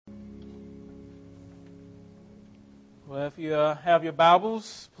Well, if you have your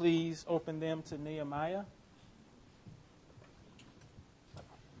Bibles, please open them to Nehemiah.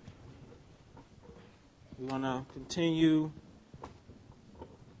 We're going to continue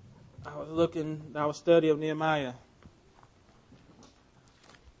our study of Nehemiah.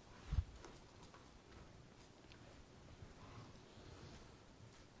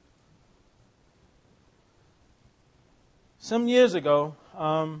 Some years ago,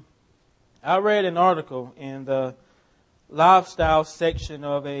 I read an article in the lifestyle section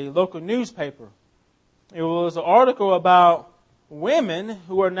of a local newspaper. It was an article about women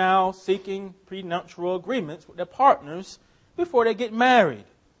who are now seeking prenuptial agreements with their partners before they get married.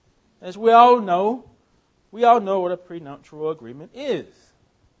 As we all know what a prenuptial agreement is.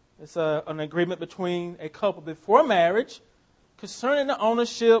 It's an agreement between a couple before marriage concerning the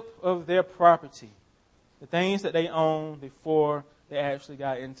ownership of their property, the things that they own before they actually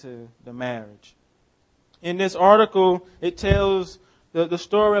got into the marriage. In this article, it tells the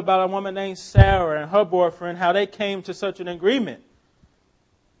story about a woman named Sarah and her boyfriend, how they came to such an agreement.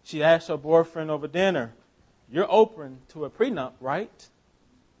 She asked her boyfriend over dinner, "You're open to a prenup, right?"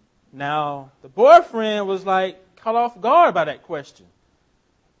 Now, the boyfriend was caught off guard by that question.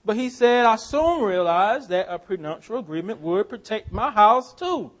 But he said, "I soon realized that a prenuptial agreement would protect my house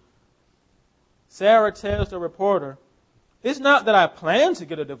too." Sarah tells the reporter, "It's not that I plan to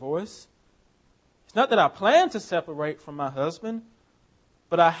get a divorce. It's not that I plan to separate from my husband,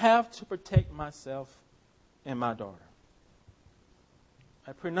 but I have to protect myself and my daughter."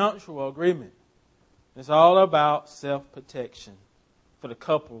 A prenuptial agreement is all about self-protection for the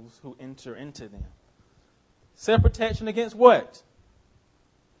couples who enter into them. Self-protection against what?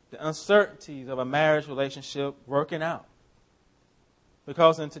 The uncertainties of a marriage relationship working out.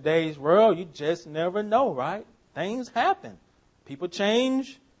 Because in today's world, you just never know, right? Things happen. People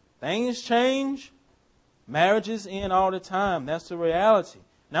change. Things change. Marriages end all the time. That's the reality.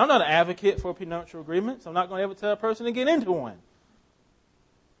 Now, I'm not an advocate for prenuptial agreements. I'm not going to ever tell a person to get into one.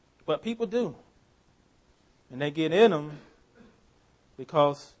 But people do. And they get in them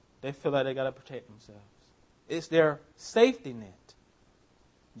because they feel like they got to protect themselves. It's their safety net.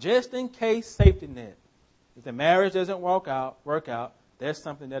 Just in case safety net. If the marriage doesn't work out, there's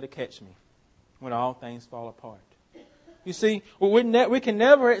something that'll catch me when all things fall apart. You see, we can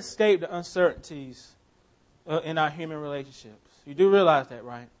never escape the uncertainties in our human relationships. You do realize that,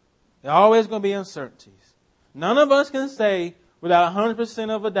 right? There are always going to be uncertainties. None of us can say without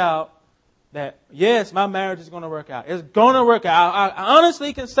 100% of a doubt that, yes, my marriage is going to work out. It's going to work out. I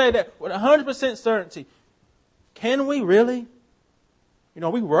honestly can say that with 100% certainty. Can we really?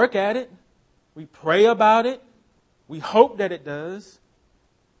 We work at it. We pray about it. We hope that it does.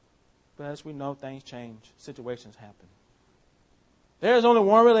 But as we know, things change. Situations happen. There is only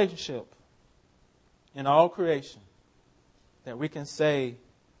one relationship in all creation that we can say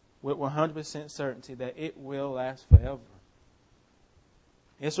with 100% certainty that it will last forever.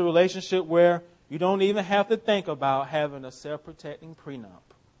 It's a relationship where you don't even have to think about having a self-protecting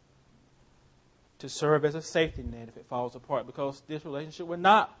prenup to serve as a safety net if it falls apart, because this relationship will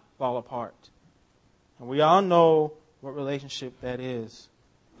not fall apart. And we all know what relationship that is.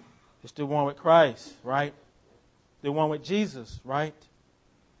 It's the one with Christ, right? The one with Jesus, right?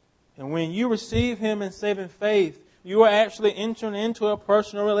 And when you receive Him in saving faith, you are actually entering into a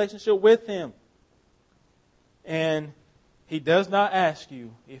personal relationship with Him. And He does not ask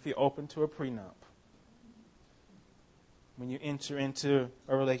you if you're open to a prenup when you enter into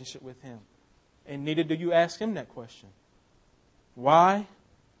a relationship with Him. And neither do you ask Him that question. Why?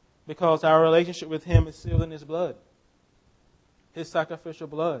 Because our relationship with Him is sealed in His blood. His sacrificial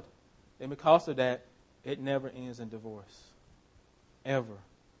blood. And because of that, it never ends in divorce. Ever.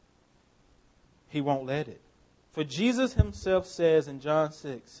 He won't let it. For Jesus Himself says in John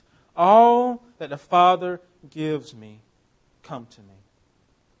 6, "All that the Father gives me, come to me."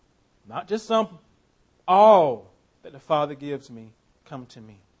 Not just some. All that the Father gives me, come to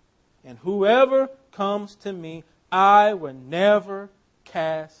me. And whoever comes to me, I will never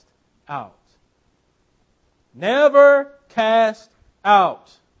cast out. Never cast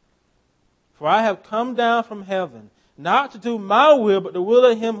out. For I have come down from heaven, not to do my will, but the will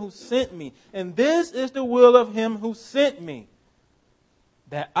of Him who sent me. And this is the will of Him who sent me,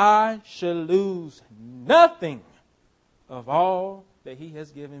 that I should lose nothing of all that He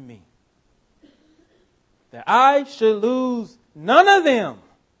has given me. That I should lose none of them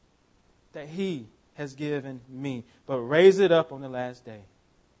that He has given me, but raise it up on the last day.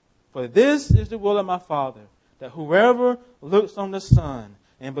 For this is the will of my Father, that whoever looks on the Son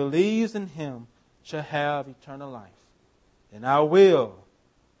and believes in Him shall have eternal life. And I will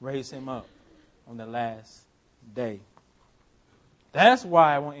raise him up on the last day. That's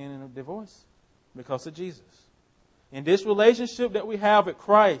why I won't end in a divorce. Because of Jesus. And this relationship that we have with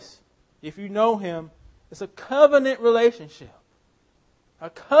Christ, if you know Him, it's a covenant relationship. A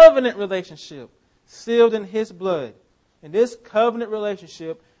covenant relationship sealed in His blood. And this covenant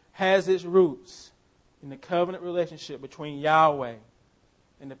relationship has its roots in the covenant relationship between Yahweh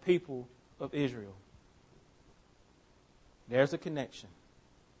and the people of Israel. There's a connection.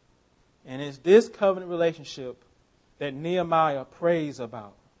 And it's this covenant relationship that Nehemiah prays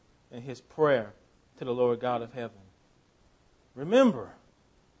about in his prayer to the Lord God of heaven. Remember,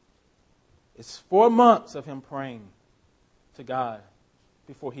 it's 4 months of him praying to God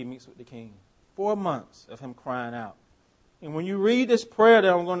before he meets with the king. 4 months of him crying out. And when you read this prayer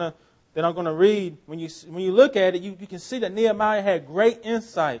that I'm going to read, when you look at it, you can see that Nehemiah had great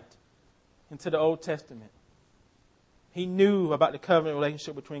insight into the Old Testament. He knew about the covenant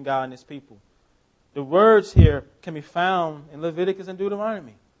relationship between God and His people. The words here can be found in Leviticus and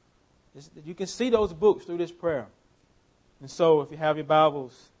Deuteronomy. You can see those books through this prayer. And so, if you have your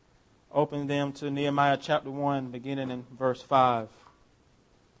Bibles, open them to Nehemiah chapter 1, beginning in verse 5.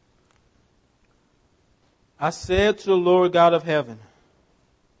 I said to the Lord God of heaven,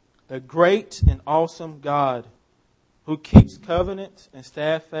 the great and awesome God, who keeps covenant and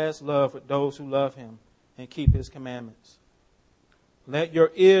steadfast love with those who love Him and keep His commandments. Let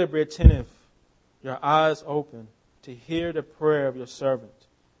your ear be attentive, your eyes open, to hear the prayer of your servant,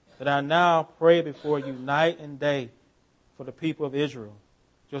 that I now pray before you night and day for the people of Israel,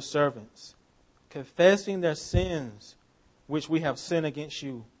 your servants, confessing their sins which we have sinned against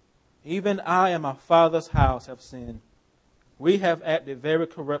you. Even I and my father's house have sinned. We have acted very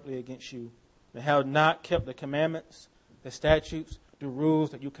corruptly against you, and have not kept the commandments, the statutes, the rules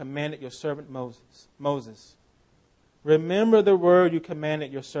that you commanded your servant Moses. Remember the word you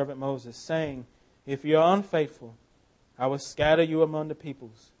commanded your servant Moses, saying, if you are unfaithful, I will scatter you among the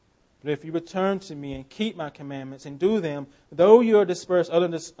peoples. But if you return to me and keep my commandments and do them, though you are dispersed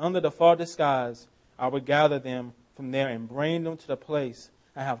under the farthest skies, I will gather them from there and bring them to the place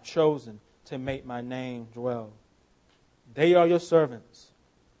I have chosen to make my name dwell. They are your servants,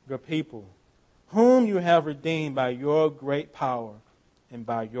 your people, whom you have redeemed by your great power and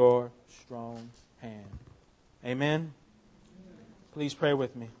by your strong hand. Amen. Please pray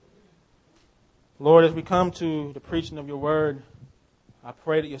with me. Lord, as we come to the preaching of your word, I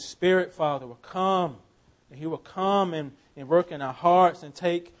pray that your Spirit, Father, will come, and He will come and work in our hearts and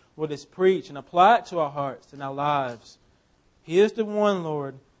take what is preached and apply it to our hearts and our lives. He is the one,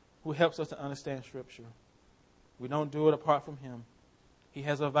 Lord, who helps us to understand Scripture. We don't do it apart from Him. He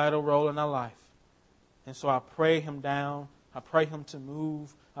has a vital role in our life. And so I pray Him down. I pray Him to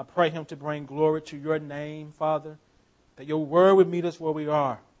move. I pray Him to bring glory to your name, Father, that your word would meet us where we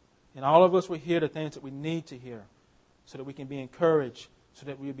are. And all of us will hear the things that we need to hear so that we can be encouraged, so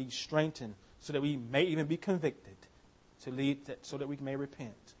that we will be strengthened, so that we may even be convicted, so that we may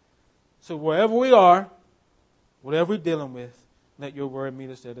repent. So wherever we are, whatever we're dealing with, let your word meet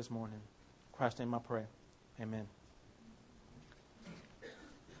us there this morning. In Christ's name I pray. Amen.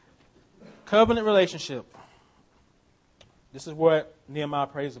 Covenant relationship. This is what Nehemiah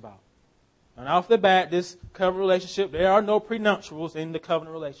prays about. And off the bat, this covenant relationship, there are no prenuptials in the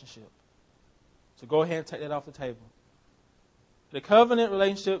covenant relationship. So go ahead and take that off the table. The covenant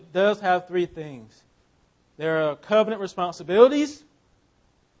relationship does have three things. There are covenant responsibilities,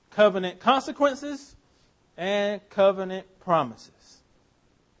 covenant consequences, and covenant promises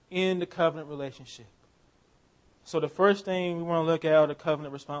in the covenant relationship. So the first thing we want to look at are the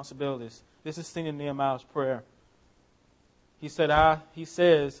covenant responsibilities. This is seen in Nehemiah's prayer. He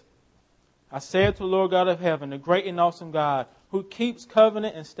says, I said to the Lord God of heaven, the great and awesome God, who keeps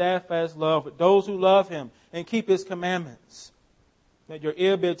covenant and steadfast love with those who love Him and keep His commandments. Let your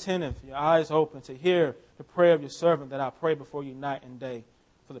ear be attentive, your eyes open to hear the prayer of your servant that I pray before you night and day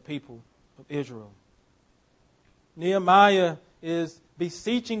for the people of Israel. Nehemiah is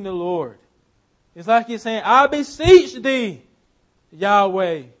beseeching the Lord. It's like he's saying, I beseech thee,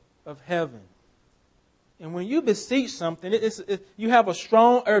 Yahweh of heaven. And when you beseech something, you have a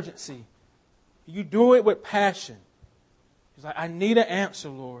strong urgency. You do it with passion. He's like, I need an answer,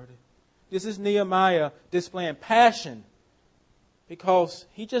 Lord. This is Nehemiah displaying passion because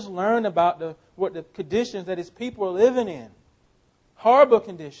he just learned about what the conditions that his people are living in. Horrible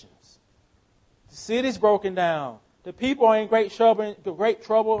conditions. The city's broken down. The people are in great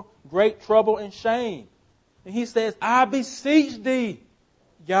trouble and shame. And he says, I beseech thee,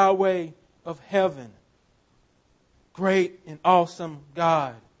 Yahweh of heaven, great and awesome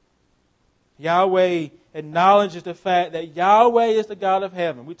God. Yahweh acknowledges the fact that Yahweh is the God of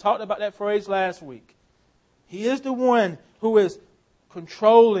heaven. We talked about that phrase last week. He is the one who is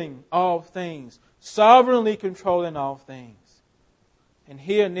controlling all things, sovereignly controlling all things. And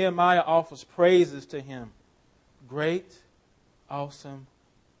here Nehemiah offers praises to him. Great, awesome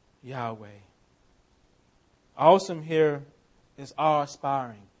Yahweh. Awesome here is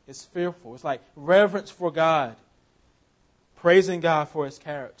awe-inspiring. It's fearful. It's like reverence for God. Praising God for His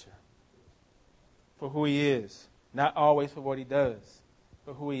character. For who He is. Not always for what He does,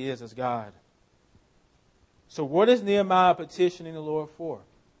 but who He is as God. So what is Nehemiah petitioning the Lord for?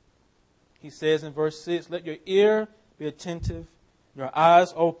 He says in verse 6, let your ear be attentive, your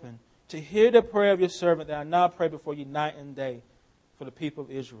eyes open, to hear the prayer of your servant that I now pray before you night and day for the people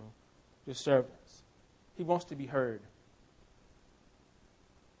of Israel, your servants. He wants to be heard.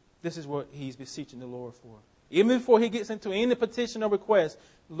 This is what he's beseeching the Lord for. Even before he gets into any petition or request,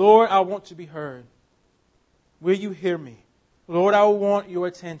 Lord, I want to be heard. Will you hear me? Lord, I want your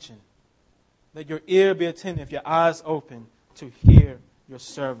attention. Let your ear be attentive, your eyes open to hear your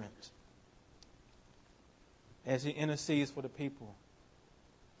servant as he intercedes for the people.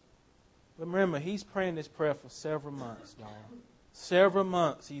 Remember, he's praying this prayer for several months, y'all. Several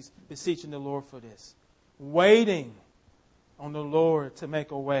months he's beseeching the Lord for this. Waiting on the Lord to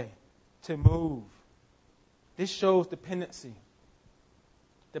make a way, to move. This shows dependency.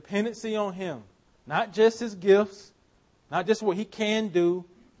 Dependency on Him. Not just His gifts, not just what He can do,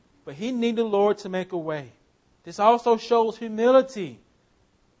 but he needs the Lord to make a way. This also shows humility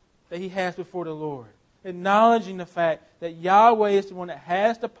that he has before the Lord. Acknowledging the fact that Yahweh is the one that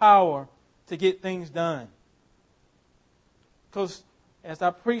has the power to get things done. Because as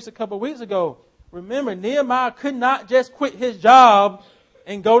I preached a couple of weeks ago, remember, Nehemiah could not just quit his job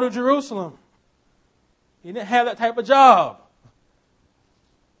and go to Jerusalem. He didn't have that type of job.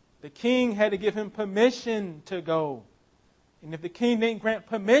 The king had to give him permission to go. And if the king didn't grant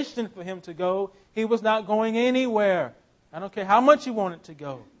permission for him to go, he was not going anywhere. I don't care how much he wanted to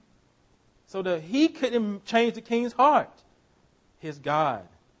go. So that he couldn't change the king's heart. His God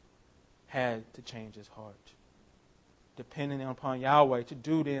had to change his heart. Depending upon Yahweh to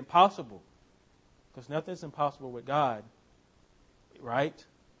do the impossible. Because nothing's impossible with God. Right?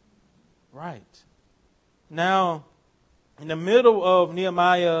 Right. Now, in the middle of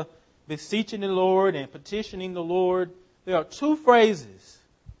Nehemiah beseeching the Lord and petitioning the Lord, there are two phrases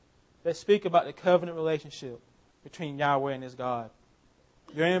that speak about the covenant relationship between Yahweh and His God.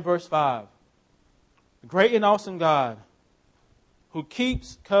 You're in verse 5. The great and awesome God who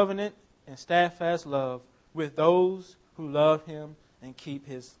keeps covenant and steadfast love with those who love Him and keep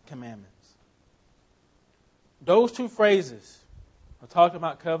His commandments. Those two phrases are talking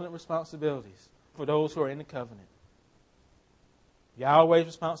about covenant responsibilities for those who are in the covenant. Yahweh's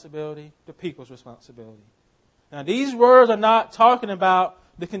responsibility, the people's responsibility. Now, these words are not talking about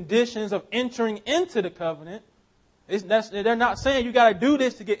the conditions of entering into the covenant. They're not saying you got to do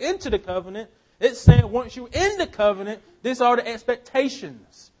this to get into the covenant. It's saying once you're in the covenant, these are the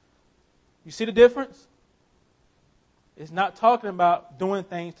expectations. You see the difference? It's not talking about doing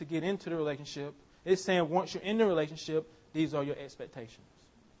things to get into the relationship. It's saying once you're in the relationship, these are your expectations.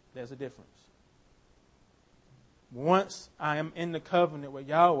 There's a difference. Once I am in the covenant with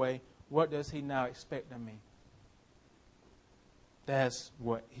Yahweh, what does He now expect of me? That's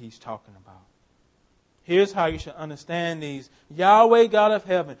what he's talking about. Here's how you should understand these. Yahweh, God of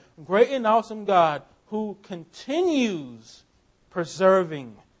heaven, great and awesome God who continues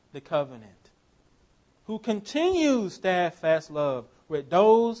preserving the covenant. Who continues steadfast love with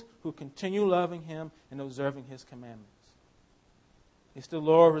those who continue loving Him and observing His commandments. It's the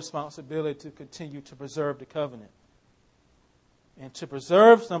Lord's responsibility to continue to preserve the covenant. And to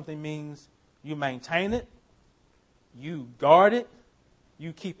preserve something means you maintain it, you guard it,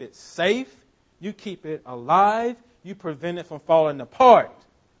 you keep it safe, you keep it alive, you prevent it from falling apart.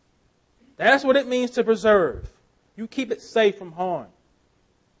 That's what it means to preserve. You keep it safe from harm.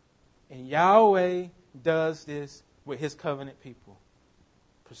 And Yahweh does this with His covenant people.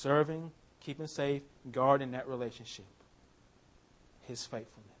 Preserving, keeping safe, guarding that relationship. His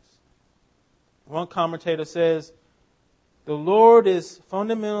faithfulness. One commentator says, the Lord is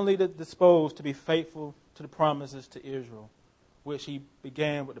fundamentally disposed to be faithful to the promises to Israel, which He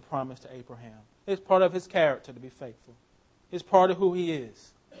began with the promise to Abraham. It's part of His character to be faithful. It's part of who He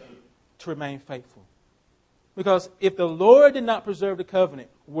is, to remain faithful. Because if the Lord did not preserve the covenant,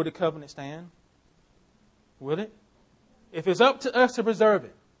 would the covenant stand? Would it? If it's up to us to preserve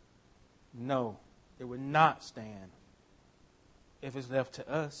it, no, it would not stand if it's left to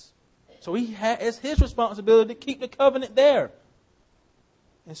us. So it's His responsibility to keep the covenant there.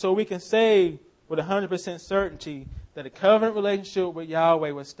 And so we can say with 100% certainty that a covenant relationship with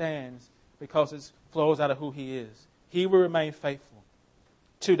Yahweh will stand because it flows out of who He is. He will remain faithful.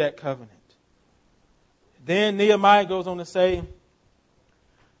 to that covenant. Then Nehemiah goes on to say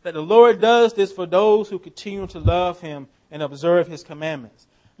that the Lord does this for those who continue to love him and observe his commandments.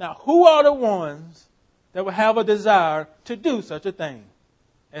 Now, who are the ones that will have a desire to do such a thing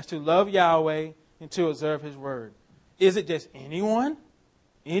as to love Yahweh and to observe his word? Is it just anyone?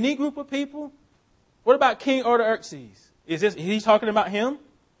 Any group of people? What about King Artaxerxes? Is he talking about him?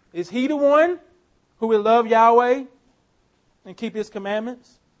 Is he the one who will love Yahweh and keep his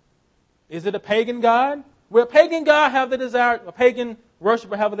commandments? Is it a pagan god? Will a pagan god have the desire, a pagan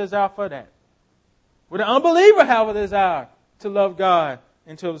worshiper have a desire for that? Would an unbeliever have a desire to love God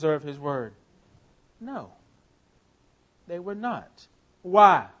and to observe his word? No. They were not.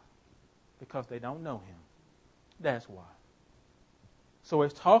 Why? Because they don't know him. That's why. So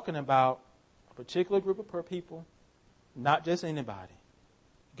it's talking about a particular group of people, not just anybody.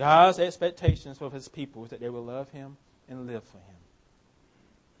 God's expectations for his people is that they will love him and live for him.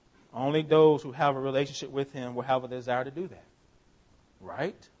 Only those who have a relationship with him will have a desire to do that.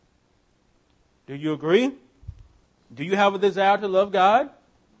 Right? Do you agree? Do you have a desire to love God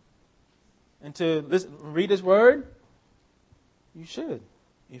and to read his word? You should,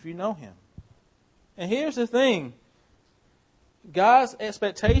 if you know him. And here's the thing. God's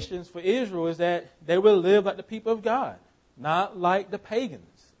expectations for Israel is that they will live like the people of God, not like the pagans.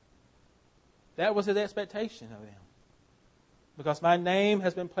 That was his expectation of them. Because my name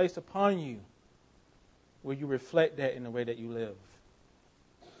has been placed upon you, will you reflect that in the way that you live?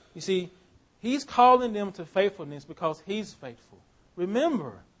 You see, he's calling them to faithfulness because he's faithful.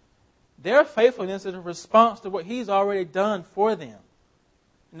 Remember, their faithfulness is a response to what he's already done for them.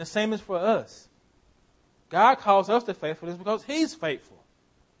 And the same is for us. God calls us to faithfulness because he's faithful.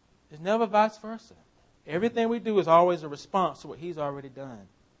 It's never vice versa. Everything we do is always a response to what he's already done.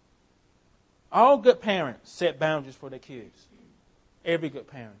 All good parents set boundaries for their kids. Every good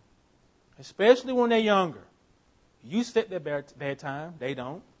parent. Especially when they're younger. You set their bedtime. They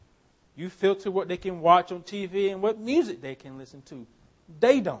don't. You filter what they can watch on TV and what music they can listen to.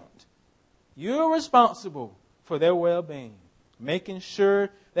 They don't. You're responsible for their well-being. Making sure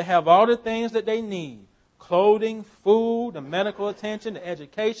they have all the things that they need. Clothing, food, the medical attention, the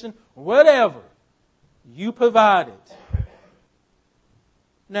education, whatever. You provide it.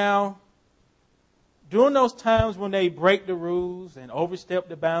 Now, during those times when they break the rules and overstep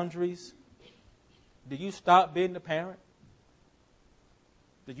the boundaries, do you stop being the parent?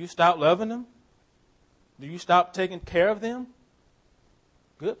 Did you stop loving them? Do you stop taking care of them?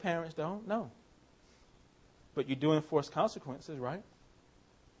 Good parents don't, no. But you do enforce consequences, right?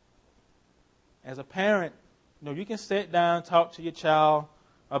 As a parent, you can sit down, talk to your child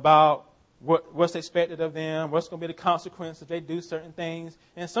about what's expected of them, what's going to be the consequences if they do certain things.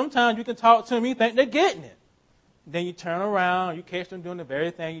 And sometimes you can talk to them, you think they're getting it. Then you turn around, you catch them doing the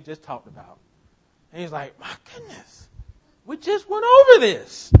very thing you just talked about. And he's like, my goodness, we just went over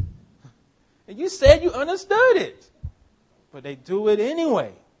this. And you said you understood it. But they do it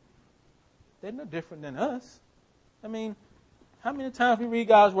anyway. They're no different than us. I mean, how many times we read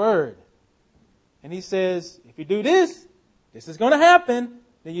God's word? And he says, if you do this, this is going to happen.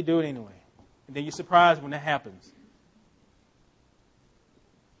 Then you do it anyway. And then you're surprised when that happens.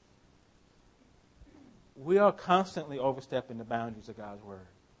 We are constantly overstepping the boundaries of God's word.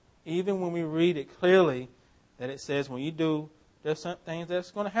 Even when we read it clearly that it says when you do, there's some things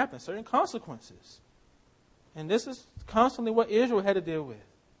that's going to happen, certain consequences. And this is constantly what Israel had to deal with.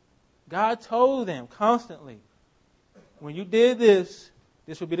 God told them constantly, when you did this,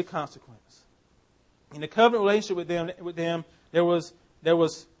 this would be the consequence. In the covenant relationship with them, there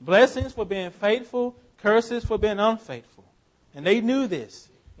was blessings for being faithful, curses for being unfaithful. And they knew this,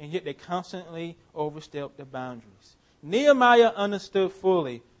 and yet they constantly overstepped the boundaries. Nehemiah understood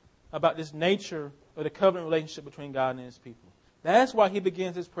fully about this nature of the covenant relationship between God and his people. That's why he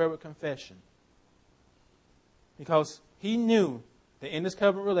begins his prayer with confession. Because he knew that in this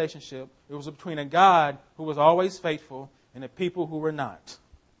covenant relationship, it was between a God who was always faithful and a people who were not.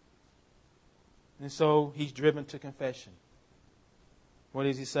 And so he's driven to confession. What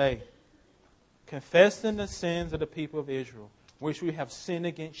does he say? Confessing the sins of the people of Israel, which we have sinned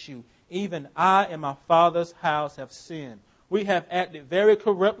against you. Even I and my father's house have sinned. We have acted very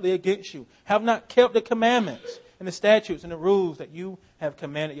corruptly against you, have not kept the commandments and the statutes and the rules that you have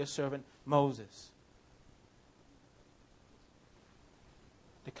commanded your servant Moses.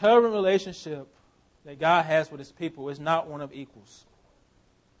 The covenant relationship that God has with his people is not one of equals.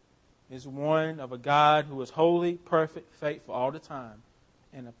 It's one of a God who is holy, perfect, faithful all the time,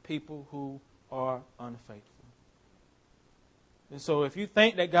 and a people who are unfaithful. And so if you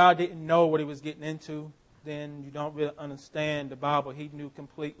think that God didn't know what he was getting into, then you don't really understand the Bible. He knew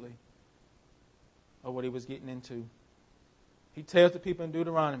completely of what he was getting into. He tells the people in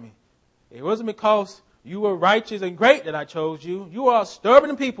Deuteronomy, it wasn't because you were righteous and great that I chose you. You are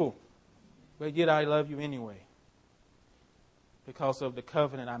stubborn people, but yet I love you anyway, because of the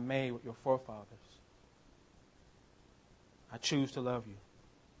covenant I made with your forefathers. I choose to love you.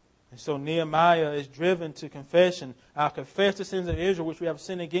 And so Nehemiah is driven to confession. I confess the sins of Israel which we have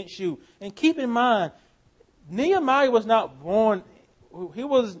sinned against you. And keep in mind, Nehemiah was not born,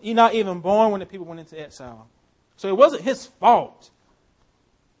 he not even born when the people went into exile. So it wasn't his fault.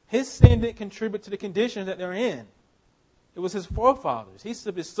 His sin didn't contribute to the conditions that they're in. It was his forefathers. He's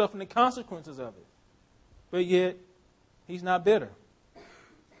suffering the consequences of it. But yet, he's not bitter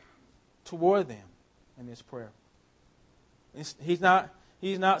toward them in this prayer. He's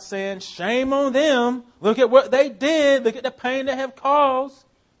not saying, shame on them. Look at what they did. Look at the pain they have caused.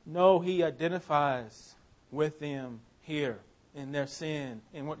 No, he identifies with them here in their sin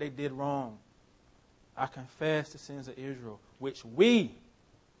and what they did wrong. I confess the sins of Israel, which we,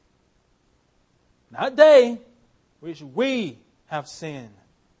 not they, which we have sinned.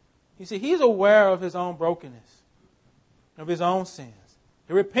 You see, he's aware of his own brokenness, of his own sins.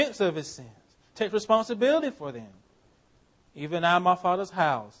 He repents of his sins, takes responsibility for them. Even I, my Father's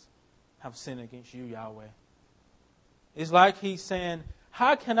house, have sinned against you, Yahweh. It's like he's saying,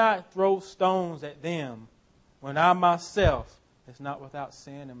 how can I throw stones at them when I myself is not without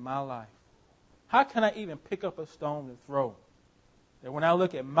sin in my life? How can I even pick up a stone to throw? That when I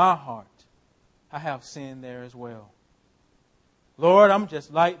look at my heart, I have sin there as well. Lord, I'm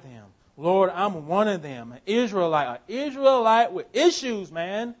just like them. Lord, I'm one of them, an Israelite with issues,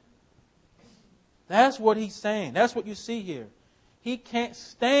 man. That's what he's saying. That's what you see here. He can't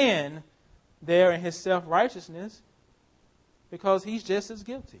stand there in his self-righteousness because he's just as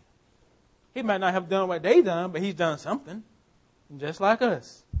guilty. He might not have done what they done, but he's done something. Just like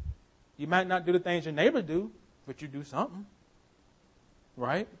us. You might not do the things your neighbor do, but you do something.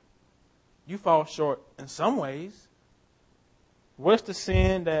 Right? You fall short in some ways. What's the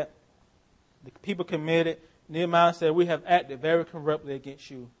sin that the people committed? Nehemiah said, we have acted very corruptly against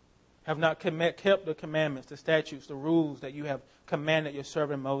you. Have not kept the commandments, the statutes, the rules that you have commanded your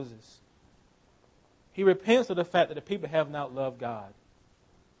servant Moses. He repents of the fact that the people have not loved God.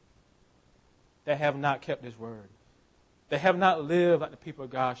 They have not kept his word. They have not lived like the people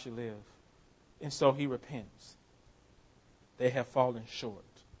of God should live. And so he repents. They have fallen short.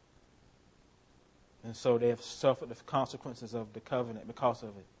 And so they have suffered the consequences of the covenant because of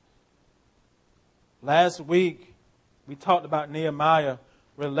it. Last week, we talked about Nehemiah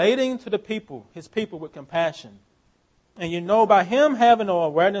relating to the people, his people, with compassion. And you know, by him having an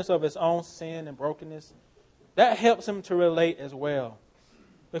awareness of his own sin and brokenness, that helps him to relate as well.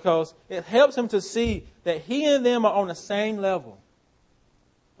 Because it helps him to see that he and them are on the same level.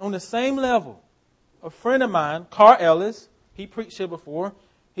 On the same level. A friend of mine, Carl Ellis, he preached here before,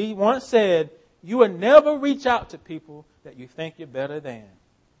 he once said, you will never reach out to people that you think you're better than.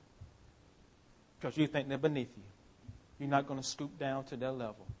 Because you think they're beneath you. You're not going to scoop down to their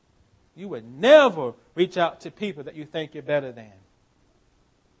level. You would never reach out to people that you think you're better than.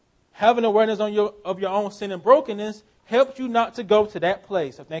 Having awareness of your own sin and brokenness helps you not to go to that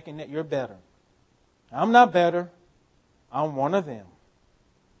place of thinking that you're better. I'm not better. I'm one of them.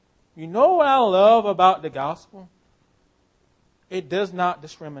 You know what I love about the gospel? It does not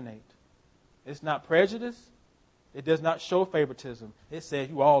discriminate. It's not prejudice. It does not show favoritism. It says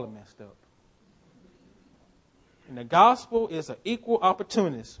you all are messed up. And the gospel is an equal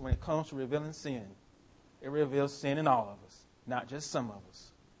opportunist when it comes to revealing sin. It reveals sin in all of us, not just some of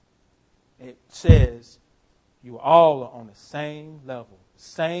us. It says you all are on the same level,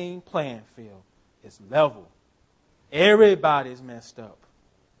 same playing field. It's level. Everybody's messed up.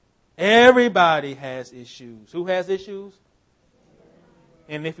 Everybody has issues. Who has issues?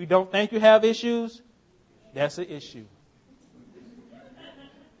 And if you don't think you have issues, that's an issue.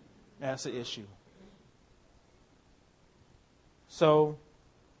 That's an issue. So,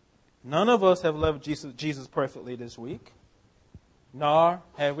 none of us have loved Jesus perfectly this week, nor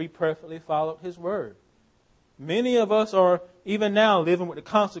have we perfectly followed his word. Many of us are, even now, living with the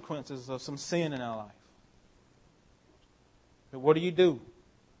consequences of some sin in our life. But what do you do?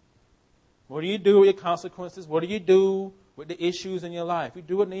 What do you do with your consequences? What do you do with the issues in your life? You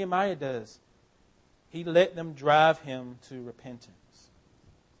do what Nehemiah does. He let them drive him to repentance.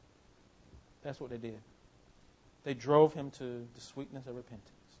 That's what they did. They drove him to the sweetness of repentance.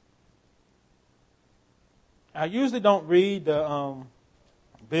 I usually don't read the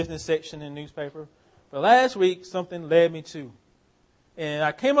business section in the newspaper, but last week something led me to. And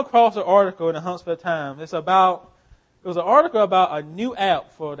I came across an article in the Huntsville Times. It was an article about a new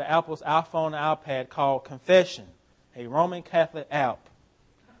app for the Apple's iPhone and iPad called Confession, a Roman Catholic app.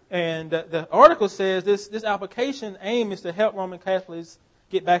 And the article says this application aim is to help Roman Catholics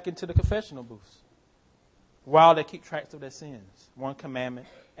get back into the confessional booths while they keep track of their sins, one commandment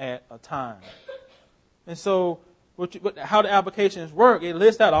at a time. And so how the applications work, it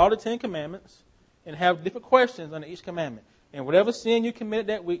lists out all the 10 commandments and have different questions under each commandment. And whatever sin you committed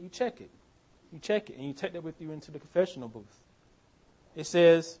that week, you check it. You check it and you take that with you into the confessional booth. It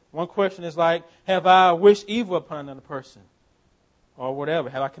says, one question is like, have I wished evil upon another person? Or whatever.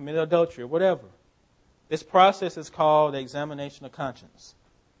 Have I committed adultery? Or whatever. This process is called the examination of conscience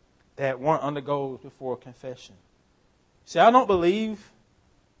that one undergoes before confession. See, I don't believe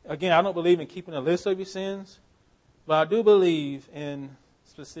in keeping a list of your sins, but I do believe in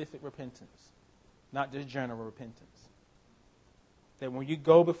specific repentance, not just general repentance. That when you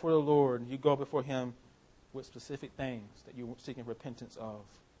go before the Lord, you go before Him with specific things that you're seeking repentance of.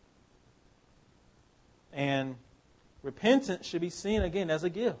 And repentance should be seen again as a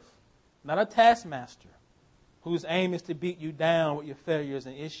gift, not a taskmaster whose aim is to beat you down with your failures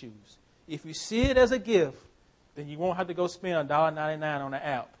and issues. If you see it as a gift, then you won't have to go spend $1.99 on an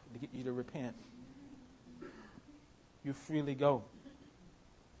app to get you to repent. You freely go.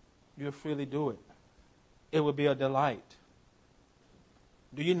 You'll freely do it. It will be a delight.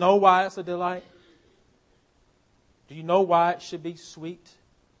 Do you know why it's a delight? Do you know why it should be sweet?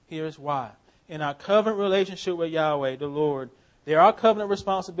 Here's why. In our covenant relationship with Yahweh, the Lord, there are covenant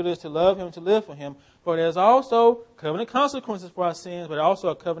responsibilities to love Him, to live for Him, but there's also covenant consequences for our sins, but also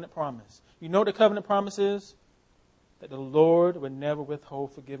a covenant promise. You know what the covenant promise is? That the Lord would never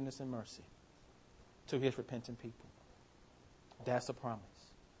withhold forgiveness and mercy to His repentant people. That's a promise.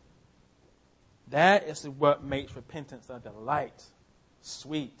 That is what makes repentance a delight,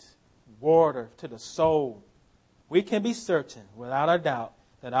 sweet, water to the soul. We can be certain, without a doubt,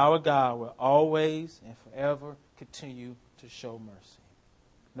 that our God will always and forever continue to show mercy,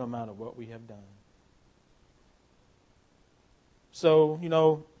 no matter what we have done. So,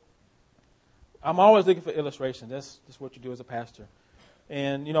 I'm always looking for illustrations. That's what you do as a pastor.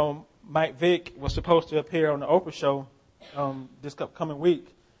 And, Mike Vick was supposed to appear on the Oprah show this coming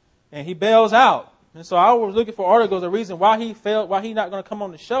week, and he bails out. And so I was looking for articles, the reason why he failed, why he's not going to come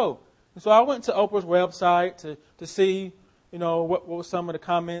on the show. And so I went to Oprah's website to see, what were some of the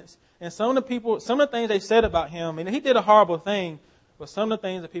comments. And some of the things they said about him, and he did a horrible thing, but some of the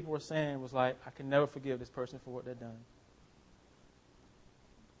things that people were saying was like, I can never forgive this person for what they've done.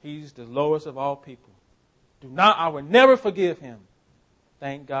 He's the lowest of all people. I will never forgive him.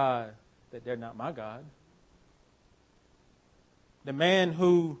 Thank God that they're not my God. The man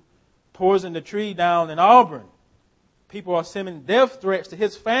who poisoned the tree down in Auburn, people are sending death threats to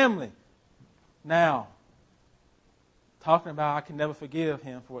his family. Now, talking about I can never forgive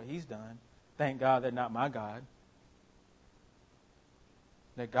him for what he's done. Thank God they're not my God.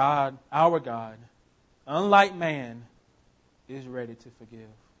 That God, our God, unlike man, is ready to forgive.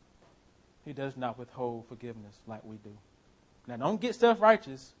 He does not withhold forgiveness like we do. Now, don't get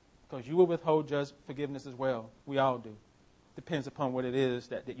self-righteous, because you will withhold just forgiveness as well. We all do. Depends upon what it is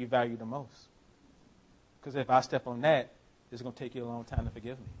that you value the most. Because if I step on that, it's going to take you a long time to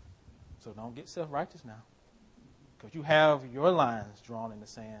forgive me. So don't get self-righteous now. Because you have your lines drawn in the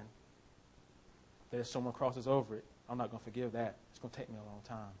sand. That if someone crosses over it, I'm not going to forgive that. It's going to take me a long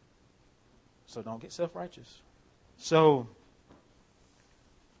time. So don't get self-righteous. So,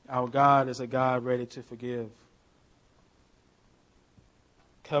 our God is a God ready to forgive.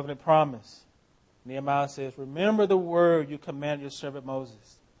 Covenant promise. Nehemiah says, remember the word you commanded your servant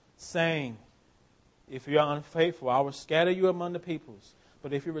Moses, saying, if you are unfaithful, I will scatter you among the peoples.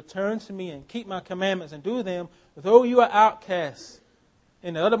 But if you return to me and keep my commandments and do them, though you are outcasts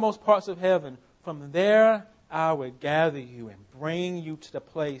in the uttermost parts of heaven, from there I will gather you and bring you to the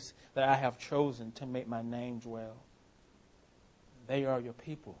place that I have chosen to make my name dwell. They are your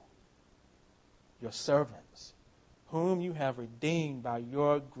people, your servants, whom you have redeemed by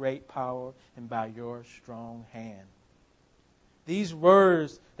your great power and by your strong hand. These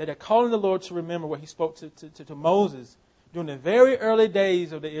words that are calling the Lord to remember what He spoke to Moses during the very early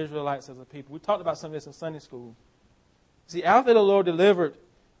days of the Israelites as a people. We talked about some of this in Sunday school. See, after the Lord delivered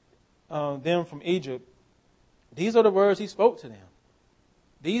them from Egypt, these are the words He spoke to them.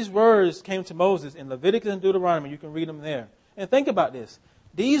 These words came to Moses in Leviticus and Deuteronomy. You can read them there. And think about this.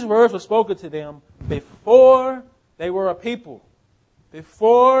 These words were spoken to them before they were a people,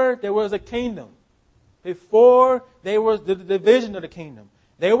 before there was a kingdom, before there was the division of the kingdom.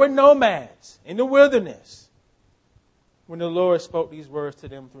 They were nomads in the wilderness. when the Lord spoke these words to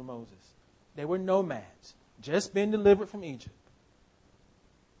them through Moses. They were nomads, just been delivered from Egypt.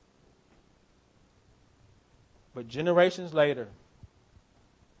 But generations later,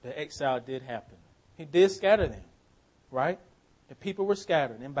 the exile did happen. He did scatter them, right? The people were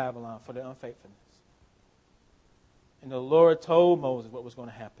scattered in Babylon for their unfaithfulness. And the Lord told Moses what was going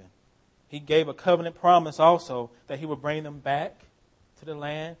to happen. He gave a covenant promise also that he would bring them back to the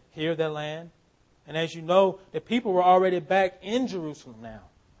land, hear their land. And as you know, the people were already back in Jerusalem now,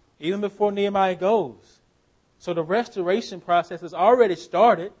 even before Nehemiah goes. So the restoration process has already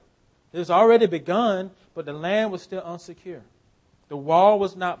started. It has already begun, but the land was still unsecure. The wall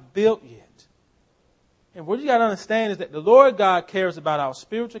was not built yet. And what you got to understand is that the Lord God cares about our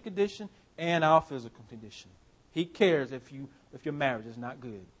spiritual condition and our physical condition. He cares if your marriage is not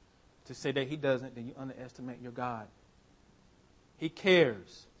good. To say that He doesn't, then you underestimate your God. He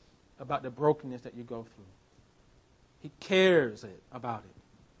cares about the brokenness that you go through. He cares about it.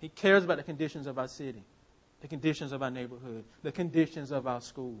 He cares about the conditions of our city, the conditions of our neighborhood, the conditions of our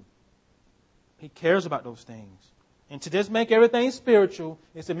school. He cares about those things. And to just make everything spiritual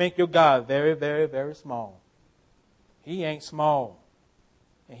is to make your God very, very, very small. He ain't small.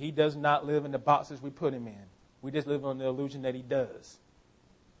 And He does not live in the boxes we put Him in. We just live on the illusion that He does.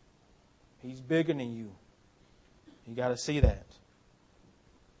 He's bigger than you. You got to see that.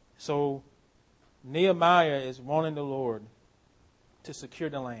 So Nehemiah is wanting the Lord to secure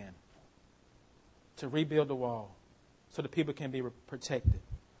the land, to rebuild the wall so the people can be protected.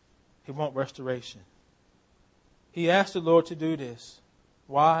 He wants restoration. He asked the Lord to do this.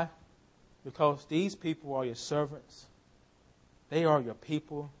 Why? Because these people are your servants. They are your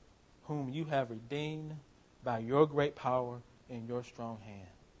people whom you have redeemed by your great power and your strong hand.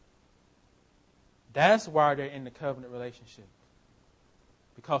 That's why they're in the covenant relationship.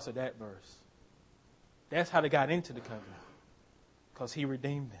 Because of that verse. That's how they got into the covenant. Because He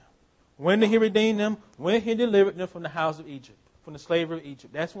redeemed them. When did He redeem them? When He delivered them from the house of Egypt, from the slavery of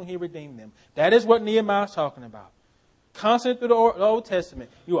Egypt. That's when He redeemed them. That is what Nehemiah is talking about. Constantly through the Old Testament,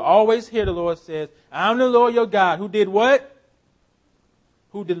 you will always hear the Lord says, I'm the Lord your God who did what?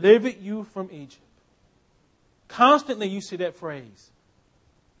 Who delivered you from Egypt. Constantly you see that phrase.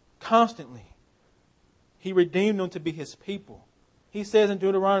 Constantly. He redeemed them to be His people. He says in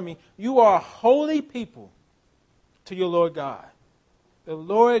Deuteronomy, you are a holy people to your Lord God. The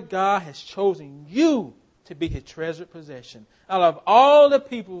Lord God has chosen you to be His treasured possession out of all the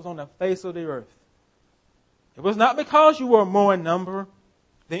peoples on the face of the earth. It was not because you were more in number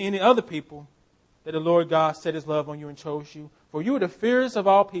than any other people that the Lord God set His love on you and chose you. For you are the fiercest of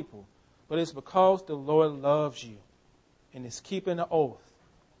all people. But it's because the Lord loves you and is keeping the oath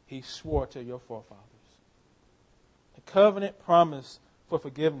He swore to your forefathers. The covenant promise for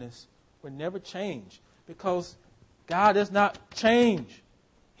forgiveness will never change because God does not change.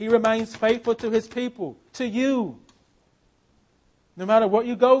 He remains faithful to His people, to you. No matter what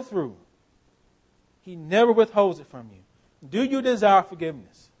you go through, He never withholds it from you. Do you desire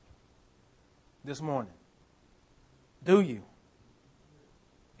forgiveness this morning? Do you?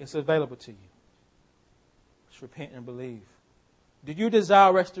 It's available to you. Just repent and believe. Do you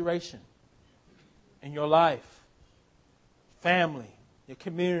desire restoration in your life, family, your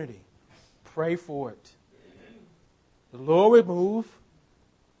community? Pray for it. The Lord will move.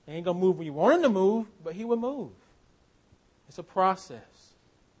 He ain't going to move when you want Him to move, but He will move. It's a process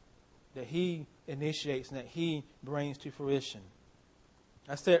that He initiates and that He brings to fruition.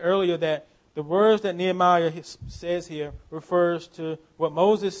 I said earlier that the words that Nehemiah says here refers to what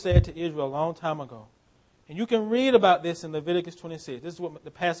Moses said to Israel a long time ago. And you can read about this in Leviticus 26. This is what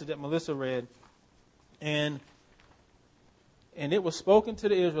the passage that Melissa read. And it was spoken to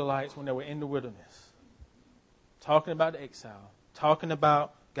the Israelites when they were in the wilderness. Talking about the exile. Talking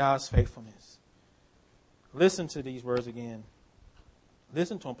about God's faithfulness. Listen to these words again.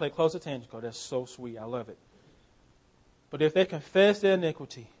 Listen to them. Pay close attention because that's so sweet. I love it. But if they confess their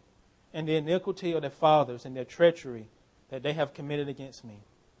iniquity and the iniquity of their fathers and their treachery that they have committed against me,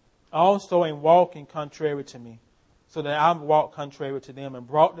 also in walking contrary to me, so that I walked contrary to them and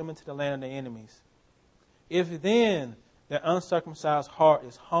brought them into the land of their enemies, if then their uncircumcised heart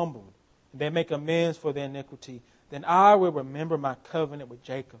is humbled and they make amends for their iniquity, then I will remember my covenant with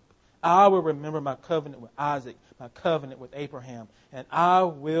Jacob. I will remember my covenant with Isaac, my covenant with Abraham, and I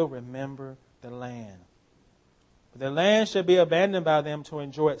will remember the land. But the land shall be abandoned by them to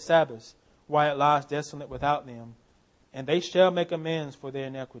enjoy its Sabbaths, while it lies desolate without them. And they shall make amends for their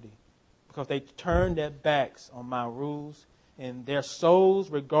iniquity, because they turned their backs on my rules, and their souls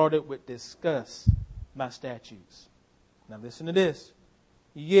regarded with disgust my statutes. Now listen to this.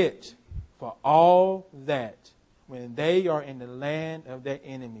 Yet, for all that, when they are in the land of their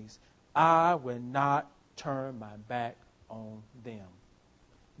enemies, I will not turn my back on them.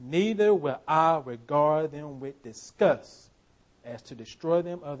 Neither will I regard them with disgust as to destroy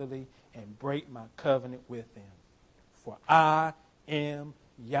them utterly and break my covenant with them. For I am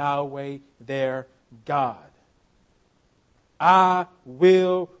Yahweh their God. I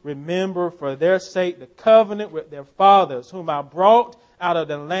will remember for their sake the covenant with their fathers, whom I brought out of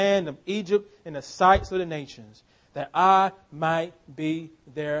the land of Egypt in the sights of the nations, that I might be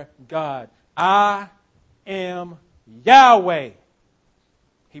their God. I am Yahweh.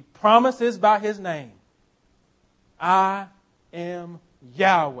 He promises by his name. I am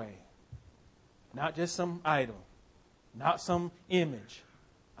Yahweh. Not just some idol, not some image.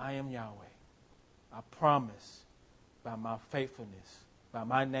 I am Yahweh. I promise by my faithfulness, by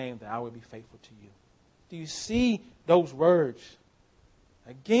my name, that I will be faithful to you. Do you see those words?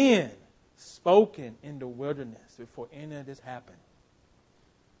 Again, spoken in the wilderness before any of this happened.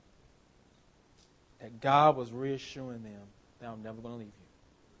 That God was reassuring them that I'm never going to leave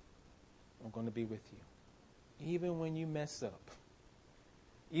you. I'm going to be with you. Even when you mess up.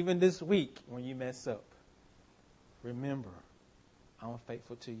 Even this week when you mess up. Remember, I'm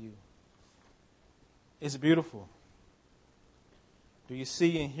faithful to you. It's beautiful. Do you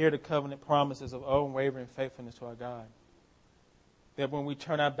see and hear the covenant promises of unwavering faithfulness to our God? That when we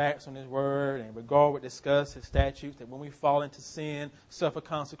turn our backs on His word and regard with disgust His statutes, that when we fall into sin, suffer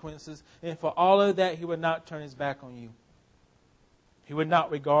consequences, and for all of that, He would not turn His back on you. He would not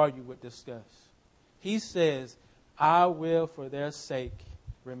regard you with disgust. He says, I will for their sake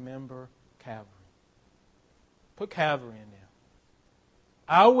remember Calvary. Put Calvary in there.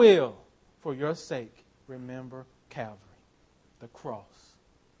 I will for your sake remember Calvary. The cross,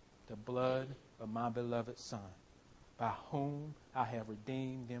 the blood of my beloved Son, by whom I have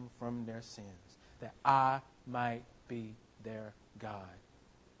redeemed them from their sins, that I might be their God.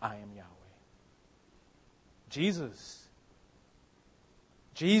 I am Yahweh. Jesus,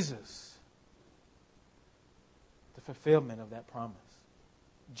 the fulfillment of that promise.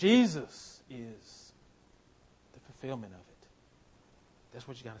 Jesus is the fulfillment of it. That's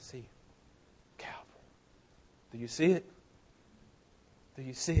what you got to see. Calvary. Do you see it? Do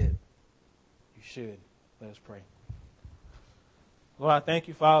you see it? You should. Let us pray. Lord, I thank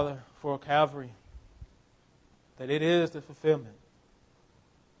you, Father, for Calvary. That it is the fulfillment.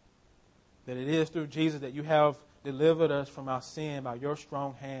 That it is through Jesus that you have delivered us from our sin by your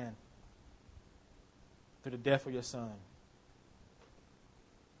strong hand. Through the death of your Son.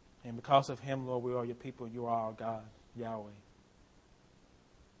 And because of him, Lord, we are your people. You are our God, Yahweh.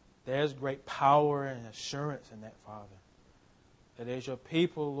 There's great power and assurance in that, Father. That as your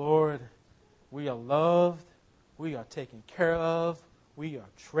people, Lord, we are loved, we are taken care of, we are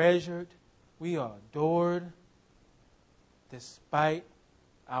treasured, we are adored, despite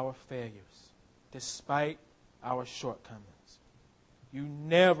our failures, despite our shortcomings. You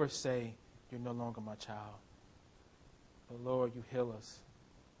never say, you're no longer my child. But Lord, you heal us.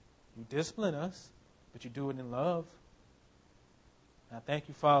 You discipline us, but you do it in love. And I thank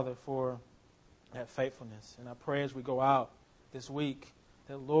you, Father, for that faithfulness. And I pray as we go out this week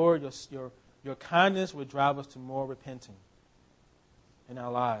that, Lord, your kindness would drive us to more repenting in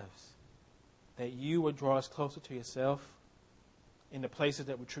our lives. That you would draw us closer to yourself in the places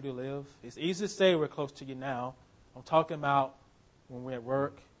that we truly live. It's easy to say we're close to you now. I'm talking about when we're at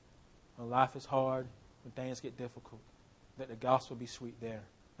work, when life is hard, when things get difficult. Let the gospel be sweet there.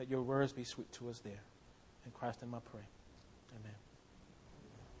 Let your words be sweet to us there. In Christ's name I pray. Amen.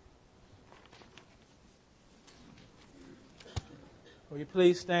 Will you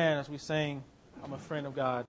please stand as we sing, I'm a Friend of God.